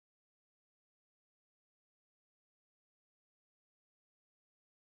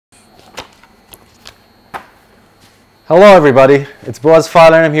Hello everybody, it's Boaz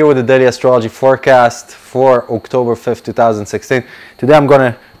Fyler and I'm here with the daily astrology forecast for October 5th, 2016. Today I'm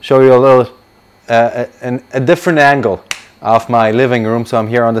going to show you a little, a different angle of my living room. So I'm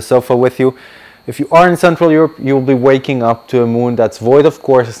here on the sofa with you. If you are in Central Europe, you'll be waking up to a moon that's void of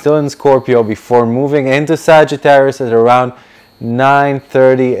course, still in Scorpio, before moving into Sagittarius at around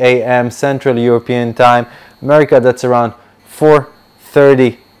 9:30 a.m. Central European time. America, that's around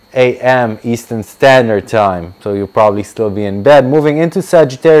 4:30 a.m. Eastern Standard Time, so you'll probably still be in bed. Moving into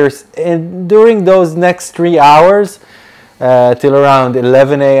Sagittarius during those next 3 hours till around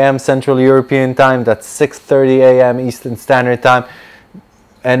 11 a.m. Central European Time, that's 6:30 a.m. Eastern Standard Time.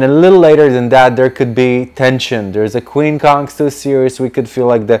 And a little later than that, there could be tension. There's a Queen Conks 2 series. We could feel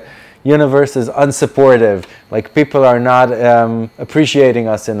like the universe is unsupportive, like people are not appreciating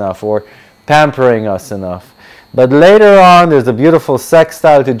us enough or pampering us enough. But later on, there's a beautiful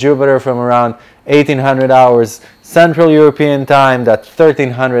sextile to Jupiter from around 1800 hours Central European Time, that's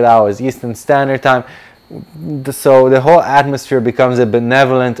 1300 hours Eastern Standard Time. So the whole atmosphere becomes a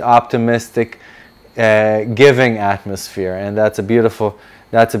benevolent, optimistic, giving atmosphere, and that's a beautiful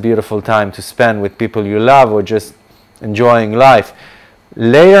time to spend with people you love or just enjoying life.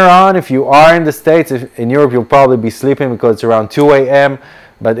 Later on, if you are in the States, in Europe you'll probably be sleeping because it's around 2 a.m.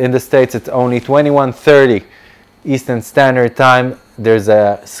 but in the States it's only 21:30 Eastern Standard Time. There's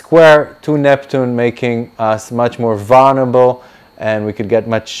a square to Neptune, making us much more vulnerable, and we could get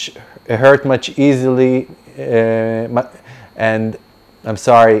hurt much easily. And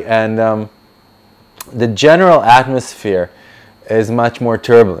the general atmosphere is much more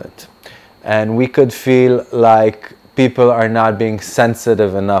turbulent, and we could feel like people are not being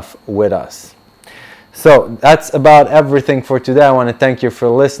sensitive enough with us. So that's about everything for today. I want to thank you for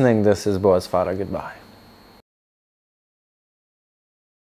listening. This is Boaz Fyler. Goodbye.